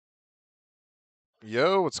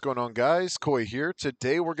Yo, what's going on, guys? Koi here.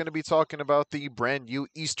 Today we're going to be talking about the brand new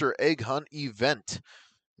Easter egg hunt event.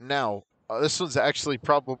 Now, this one's actually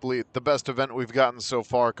probably the best event we've gotten so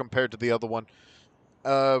far compared to the other one.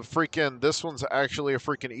 This one's actually a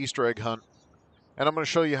freaking Easter egg hunt, and I'm going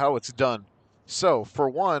to show you how it's done. So, for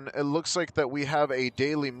one, it looks like that we have a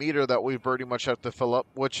daily meter that we pretty much have to fill up,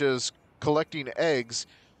 which is collecting eggs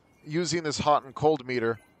using this hot and cold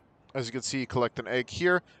meter. As you can see, collect an egg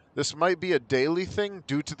here. This might be a daily thing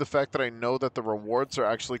due to the fact that I know that the rewards are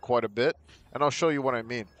actually quite a bit, and I'll show you what I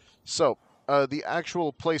mean. So, the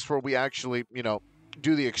actual place where we actually,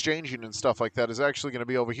 do the exchanging and stuff like that is actually going to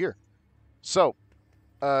be over here. So,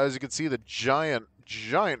 as you can see, the giant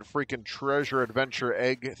freaking treasure adventure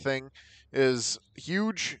egg thing is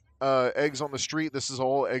huge. Eggs on the street. This is a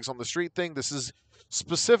whole eggs on the street thing. This is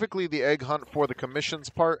specifically the egg hunt for the commissions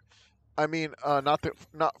part. I mean, not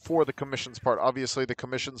for the commissions part. Obviously, the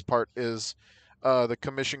commissions part is the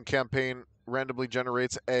commission campaign randomly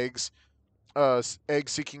generates eggs,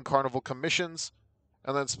 egg-seeking carnival commissions,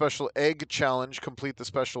 and then special egg challenge. Complete the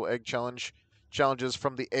special egg challenges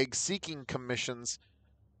from the egg-seeking commissions.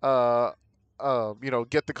 Uh,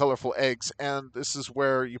 get the colorful eggs, and this is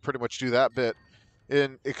where you pretty much do that bit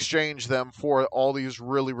and exchange them for all these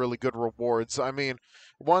really good rewards. I mean,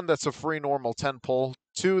 one, that's a free normal 10 pull.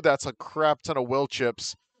 Two, that's a crap ton of will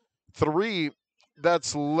chips. Three,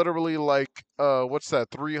 that's literally like what's that?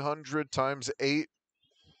 300 times 8.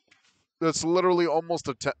 That's literally almost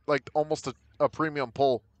a premium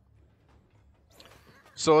pull.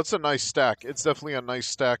 So it's a nice stack. It's definitely a nice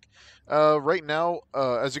stack. Right now,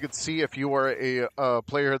 as you can see, if you are a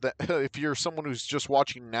player that, if you're someone who's just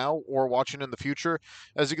watching now or watching in the future,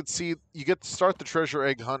 as you can see, you get to start the treasure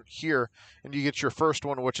egg hunt here, and you get your first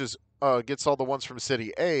one, which is gets all the ones from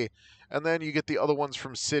City A, and then you get the other ones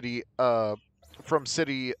from City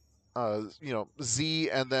Z,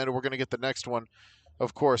 and then we're gonna get the next one,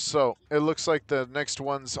 of course. So it looks like the next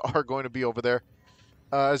ones are going to be over there.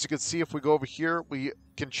 As you can see, if we go over here, we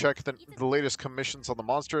can check the latest commissions on the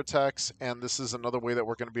monster attacks, and this is another way that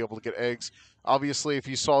we're going to be able to get eggs. Obviously, if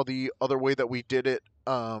you saw the other way that we did it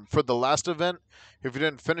for the last event, if you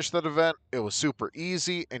didn't finish that event, it was super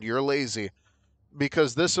easy, and you're lazy.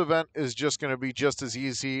 Because this event is just going to be just as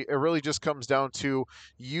easy. It really just comes down to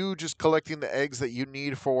you just collecting the eggs that you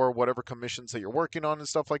need for whatever commissions that you're working on and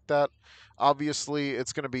stuff like that. Obviously,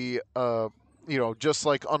 it's going to be just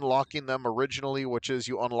like unlocking them originally, which is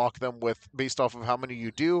you unlock them with based off of how many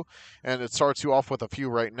you do, and it starts you off with a few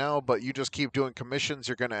right now, but you just keep doing commissions,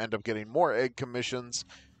 you're going to end up getting more egg commissions,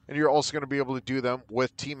 and you're also going to be able to do them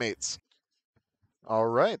with teammates. All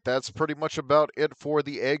right, that's pretty much about it for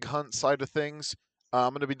the egg hunt side of things.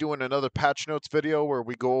 I'm going to be doing another patch notes video where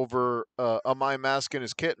we go over Amai Mask and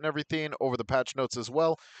his kit and everything over the patch notes as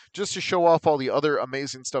well, just to show off all the other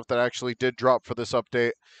amazing stuff that actually did drop for this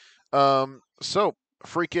update. So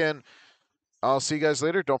freaking, I'll see you guys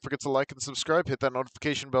later. Don't forget to like and subscribe. Hit that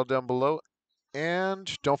notification bell down below,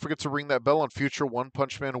 and don't forget to ring that bell on future One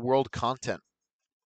Punch Man World content.